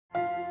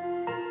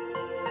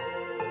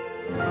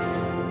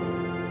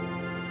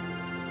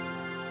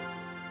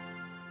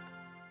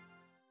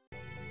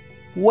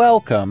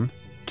Welcome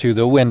to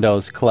the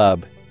Windows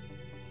Club.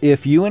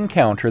 If you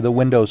encounter the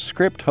Windows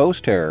script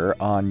host error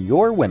on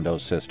your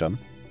Windows system,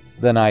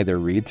 then either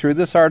read through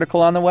this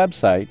article on the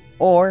website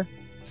or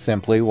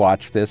simply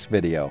watch this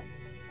video.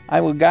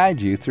 I will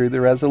guide you through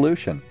the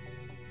resolution.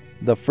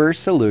 The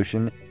first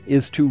solution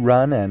is to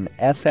run an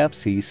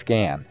SFC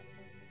scan.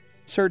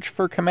 Search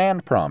for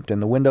Command Prompt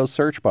in the Windows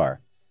search bar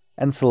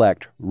and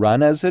select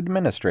Run as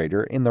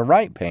Administrator in the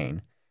right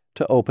pane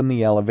to open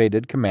the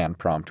elevated Command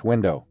Prompt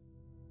window.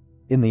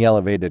 In the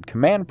elevated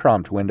Command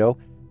Prompt window,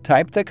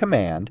 type the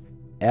command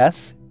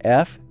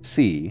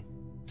SFC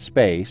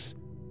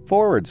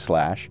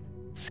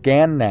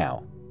 /scan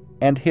now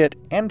and hit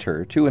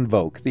Enter to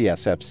invoke the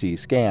SFC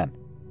scan.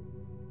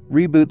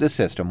 Reboot the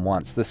system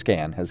once the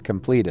scan has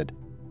completed.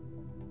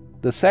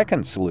 The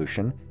second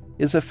solution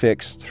is a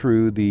fix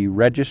through the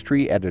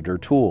Registry Editor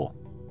tool.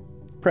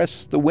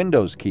 Press the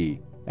Windows key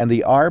and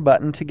the R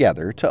button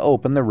together to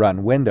open the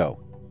Run window.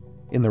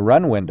 In the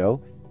Run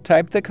window,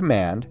 type the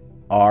command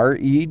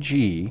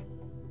regedit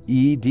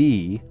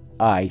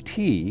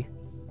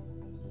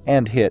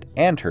and hit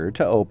Enter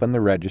to open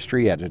the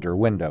Registry Editor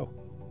window.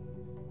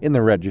 In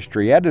the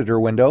Registry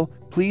Editor window,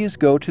 please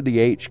go to the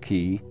H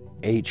key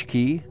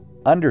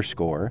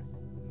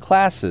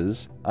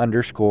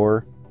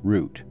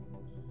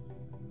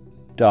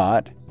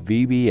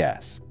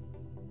classes_root.vbs.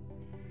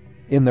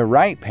 In the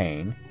right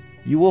pane,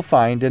 you will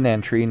find an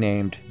entry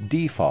named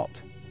Default.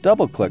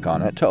 Double-click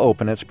on it to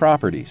open its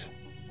properties.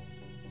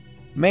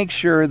 Make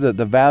sure that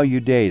the value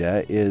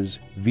data is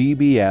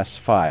VBS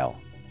file.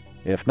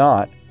 If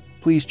not,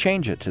 please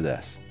change it to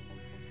this.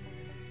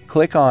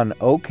 Click on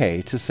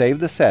OK to save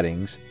the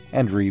settings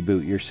and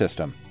reboot your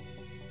system.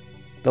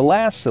 The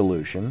last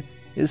solution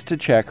is to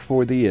check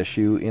for the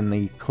issue in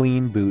the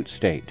clean boot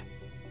state.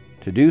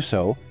 To do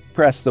so,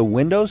 press the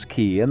Windows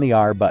key and the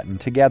R button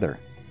together.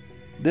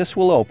 This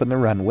will open the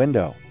Run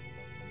window.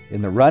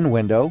 In the Run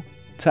window,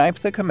 type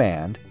the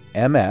command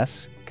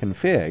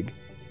msconfig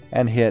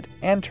and hit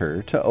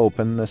Enter to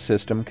open the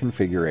System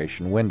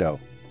Configuration window.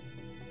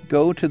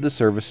 Go to the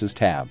Services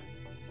tab.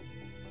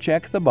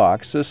 Check the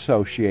box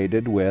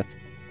associated with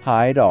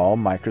Hide All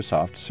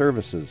Microsoft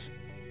Services.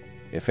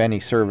 If any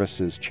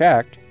service is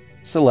checked,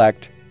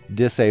 select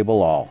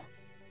Disable All.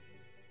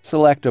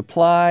 Select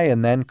Apply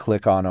and then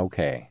click on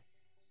OK.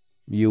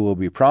 You will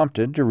be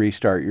prompted to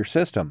restart your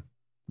system.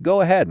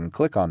 Go ahead and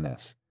click on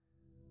this.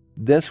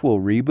 This will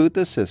reboot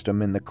the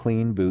system in the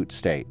clean boot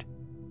state.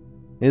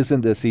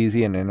 Isn't this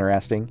easy and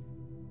interesting?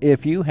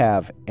 If you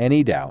have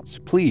any doubts,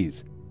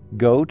 please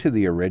go to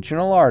the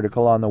original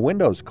article on the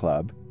Windows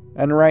Club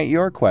and write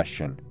your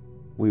question.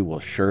 We will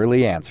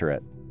surely answer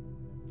it.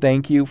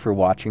 Thank you for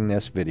watching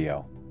this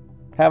video.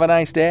 Have a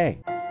nice day.